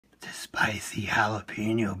Spicy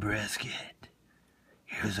Jalapeno Brisket.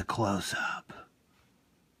 Here's a close-up.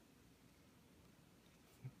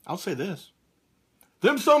 I'll say this.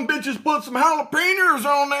 Them some bitches put some jalapenos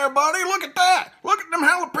on there, buddy. Look at that. Look at them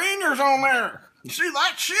jalapenos on there. You see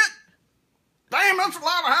that shit? Damn, that's a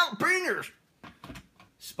lot of jalapenos.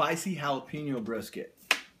 Spicy jalapeno brisket.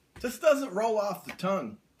 This doesn't roll off the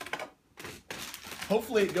tongue.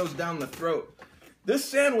 Hopefully it goes down the throat. This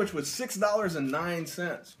sandwich was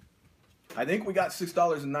 $6.09. I think we got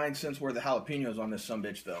 $6.09 worth of jalapenos on this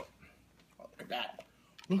sumbitch, though. Oh, look at that.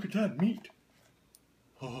 Look at that meat.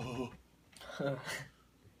 Oh. Is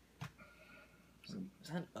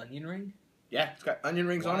that an onion ring? Yeah, it's got onion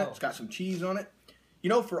rings on it. It's got some cheese on it. You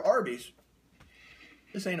know, for Arby's,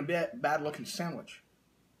 this ain't a bad-looking sandwich.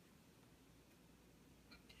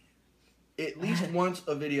 At least once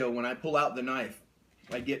a video, when I pull out the knife,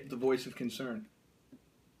 I get the voice of concern.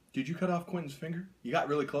 Did you cut off Quentin's finger? You got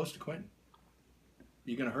really close to Quentin.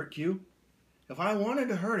 You gonna hurt Q? If I wanted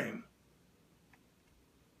to hurt him.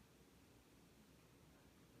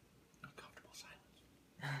 Uncomfortable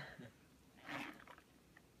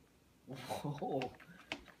silence. Whoa.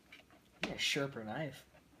 Yeah, sharper knife.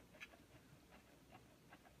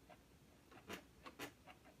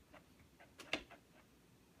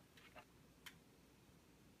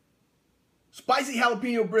 Spicy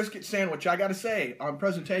jalapeno brisket sandwich. I gotta say, on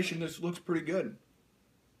presentation, this looks pretty good.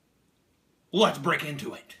 Let's break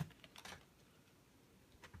into it.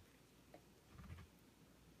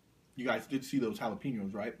 You guys did see those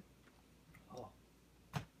jalapenos, right? Oh.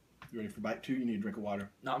 You ready for bite two? You need a drink of water.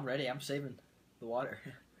 No, I'm ready. I'm saving the water.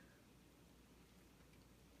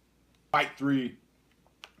 Bite three.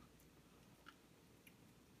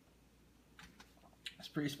 That's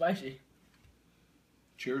pretty spicy.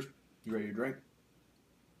 Cheers. You ready to drink?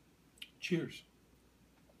 Cheers.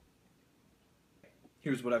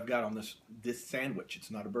 Here's what I've got on this sandwich. It's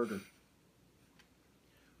not a burger.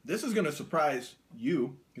 This is going to surprise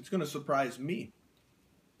you. It's going to surprise me.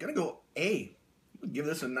 Going to go A. I'm going to give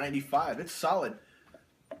this a 95. It's solid.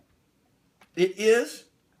 It is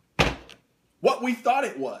what we thought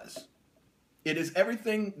it was. It is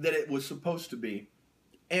everything that it was supposed to be.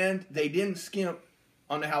 And they didn't skimp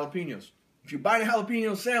on the jalapenos. If you buy a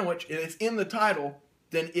jalapeno sandwich and it's in the title,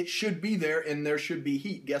 then it should be there and there should be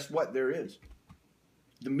heat. Guess what? There is.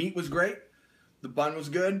 The meat was great. The bun was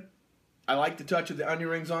good. I like the touch of the onion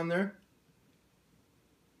rings on there.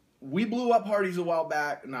 We blew up Hardee's a while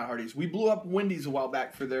back. Not Hardee's. We blew up Wendy's a while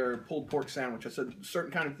back for their pulled pork sandwich. I said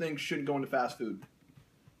certain kind of things shouldn't go into fast food.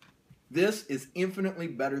 This is infinitely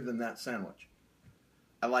better than that sandwich.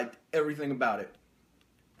 I liked everything about it.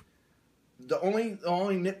 The only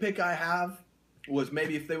nitpick I have was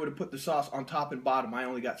maybe if they would have put the sauce on top and bottom. I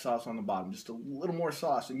only got sauce on the bottom. Just a little more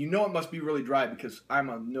sauce. And you know it must be really dry because I'm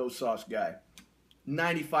a no sauce guy.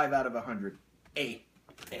 95 out of 100. A.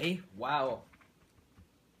 A? Wow.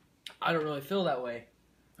 I don't really feel that way.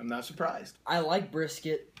 I'm not surprised. I like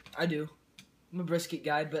brisket. I do. I'm a brisket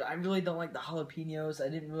guy, but I really don't like the jalapenos. I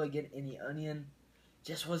didn't really get any onion.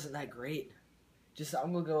 Just wasn't that great.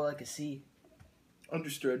 I'm going to go like a C.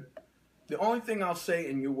 Understood. The only thing I'll say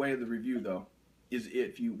in your way of the review, though, is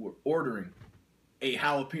if you were ordering a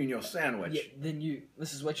jalapeno sandwich. Yeah, then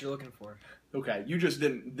this is what you're looking for. Okay, you just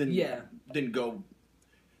didn't go,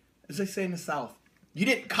 as they say in the South, you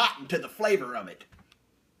didn't cotton to the flavor of it.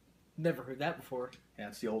 Never heard that before. Yeah,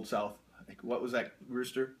 it's the old South. I think, what was that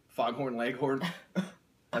rooster? Foghorn Leghorn?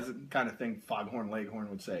 That's the kind of thing Foghorn Leghorn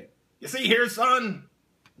would say. You see here, son?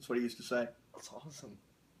 That's what he used to say. That's awesome.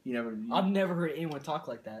 I've never heard anyone talk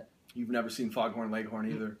like that. You've never seen Foghorn Leghorn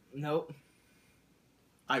either? Nope.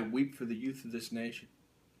 I weep for the youth of this nation.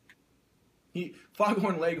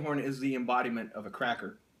 Foghorn Leghorn is the embodiment of a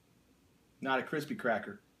cracker. Not a crispy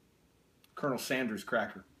cracker. Colonel Sanders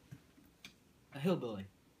cracker. A hillbilly.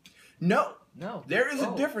 No. No. There is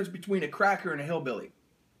a difference between a cracker and a hillbilly.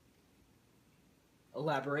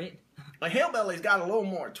 Elaborate. A hillbilly's got a little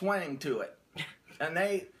more twang to it. And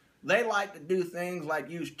they like to do things like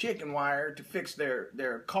use chicken wire to fix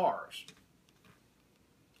their cars.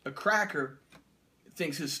 A cracker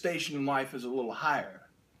thinks his station in life is a little higher,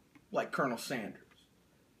 like Colonel Sanders.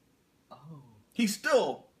 Oh. He's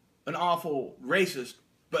still an awful racist,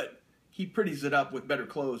 but he pretties it up with better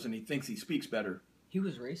clothes and he thinks he speaks better. He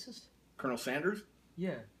was racist? Colonel Sanders?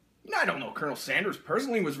 Yeah. I don't know Colonel Sanders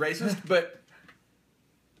personally was racist, but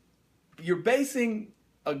you're basing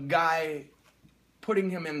a guy, putting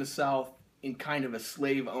him in the South in kind of a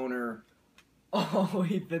slave owner. Oh,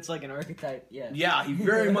 he fits like an archetype, yeah. Yeah, he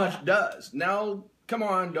very much does. Now, come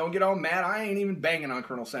on, don't get all mad. I ain't even banging on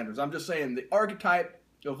Colonel Sanders. I'm just saying the archetype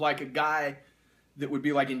of like a guy that would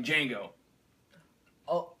be like in Django.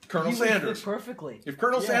 Oh, Colonel he would fit Sanders. perfectly. If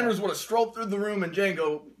Colonel Yeah. Sanders would have strolled through the room in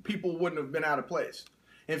Django, people wouldn't have been out of place.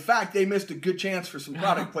 In fact, they missed a good chance for some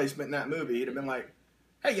product placement in that movie. He'd have been like,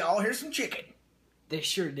 "Hey, y'all, here's some chicken." They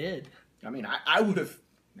sure did. I mean, I would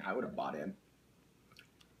have bought in.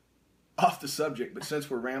 Off the subject, but since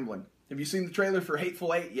we're rambling, have you seen the trailer for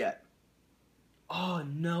Hateful Eight yet? Oh,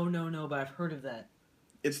 no, but I've heard of that.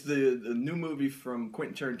 It's the new movie from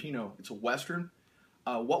Quentin Tarantino. It's a Western.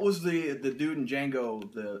 What was the dude in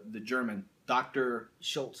Django, the German? Dr.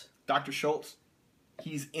 Schultz. Dr. Schultz?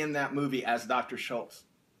 He's in that movie as Dr. Schultz.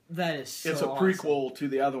 That is so It's a prequel to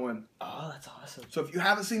the other one. Oh, that's awesome. So if you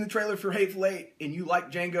haven't seen the trailer for Hateful Eight and you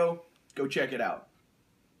like Django, go check it out.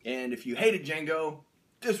 And if you hated Django,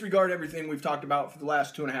 disregard everything we've talked about for the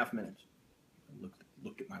last 2.5 minutes.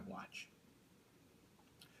 Look at my watch.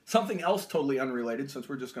 Something else totally unrelated, since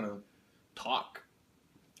we're just going to talk.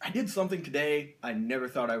 I did something today I never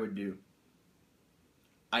thought I would do.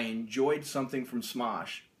 I enjoyed something from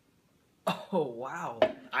Smosh. Oh, wow.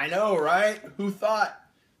 I know, right? Who thought?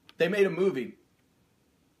 They made a movie.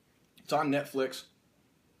 It's on Netflix.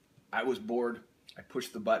 I was bored. I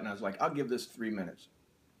pushed the button. I was like, I'll give this 3 minutes.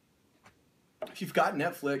 If you've got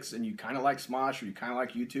Netflix and you kind of like Smosh or you kind of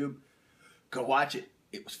like YouTube, go watch it.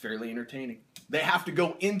 It was fairly entertaining. They have to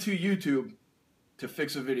go into YouTube to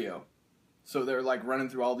fix a video. So they're like running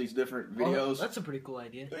through all these different videos. Oh, that's a pretty cool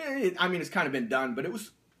idea. I mean, it's kind of been done, but it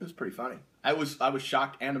was pretty funny. I was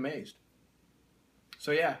shocked and amazed.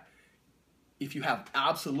 So yeah, if you have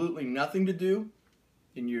absolutely nothing to do,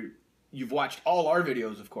 and you've watched all our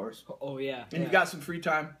videos, of course. Oh yeah. And you've got some free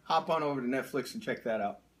time, hop on over to Netflix and check that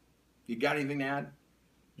out. You got anything to add?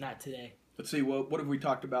 Not today. Let's see, what have we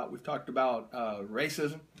talked about? We've talked about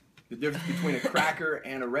racism, the difference between a cracker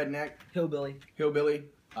and a redneck. Hillbilly.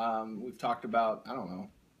 We've talked about, I don't know,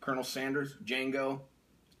 Colonel Sanders, Django,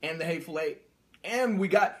 and the Hateful Eight. And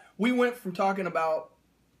we went from talking about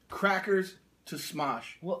crackers to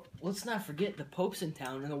Smosh. Well, let's not forget the Pope's in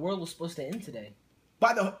town, and the world was supposed to end today.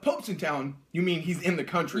 By the Pope's in town, you mean he's in the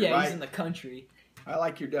country, yeah, right? he's in the country. I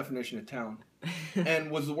like your definition of town.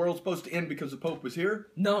 And was the world supposed to end because the Pope was here?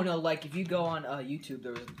 No, like if you go on YouTube,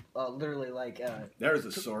 there was literally like... There's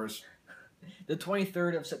a source. The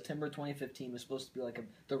 23rd of September 2015 was supposed to be like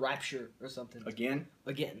the rapture or something. Again?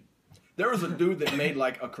 There was a dude that made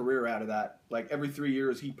like a career out of that. Like every 3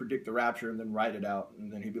 years he'd predict the rapture and then write it out.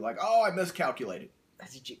 And then he'd be like, oh, I miscalculated.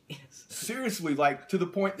 That's a genius. Seriously, like to the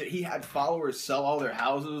point that he had followers sell all their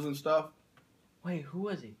houses and stuff. Wait, who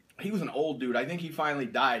was he? He was an old dude. I think he finally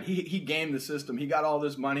died. He gamed the system. He got all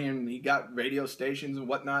this money and he got radio stations and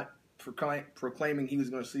whatnot proclaiming he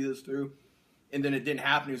was going to see this through. And then it didn't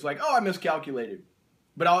happen. He was like, oh, I miscalculated.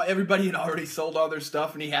 But everybody had already sold all their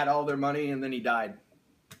stuff and he had all their money and then he died.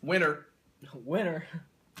 Winner.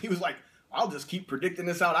 He was like, I'll just keep predicting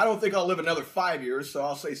this out. I don't think I'll live another 5 years, so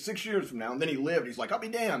I'll say 6 years from now. And then he lived. He's like, I'll be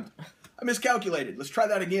damned. I miscalculated. Let's try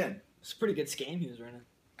that again. It's a pretty good scam he was running.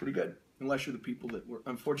 Pretty good. Unless you're the people that were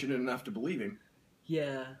unfortunate enough to believe him.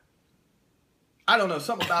 Yeah. I don't know.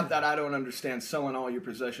 Something about that I don't understand, selling all your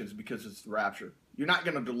possessions because it's the rapture. You're not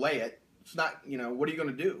going to delay it. It's not, what are you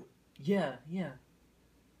going to do? Yeah.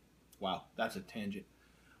 Wow, that's a tangent.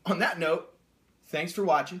 On that note, thanks for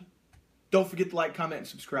watching. Don't forget to like, comment, and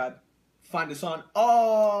subscribe. Find us on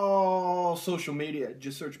all social media.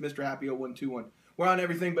 Just search Mr. Happy 0121. We're on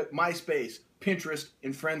everything but MySpace, Pinterest,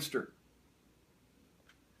 and Friendster.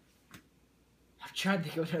 I've tried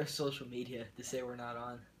to go to social media to say we're not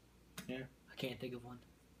on. Yeah. I can't think of one.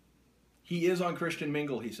 He is on Christian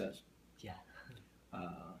Mingle, he says. Yeah.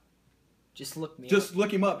 Just look me up. Just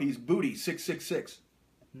look him up. He's Booty 666.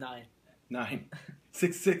 9.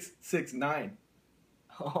 6669.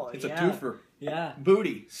 Oh, it's a twofer. Yeah.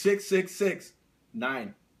 Booty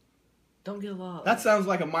 6669. Don't get lost. That sounds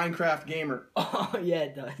like a Minecraft gamer. Oh, yeah,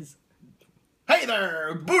 it does. Hey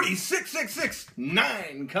there, Booty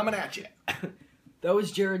 6669 coming at you. That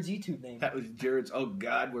was Jared's YouTube name. That was Jared's. Oh,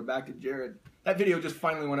 God, we're back to Jared. That video just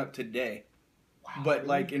finally went up today. Wow, but, really?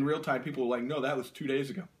 like, in real time, people were like, no, that was 2 days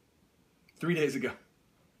ago. 3 days ago.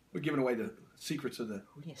 We're giving away the secrets of the...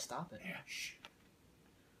 We need to stop it. Yeah, shh.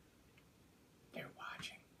 They're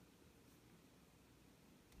watching.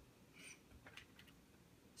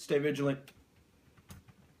 Stay vigilant.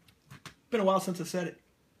 Been a while since I said it.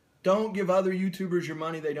 Don't give other YouTubers your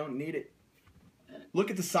money. They don't need it. Look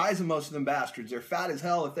at the size of most of them bastards. They're fat as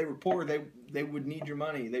hell. If they were poor, they would need your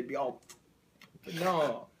money. They'd be all...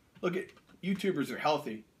 No. Look at... YouTubers are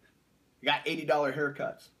healthy. They got $80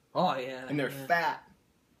 haircuts. Oh, yeah. And they're fat.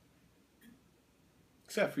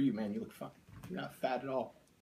 Except for you, man. You look fine. You're not fat at all.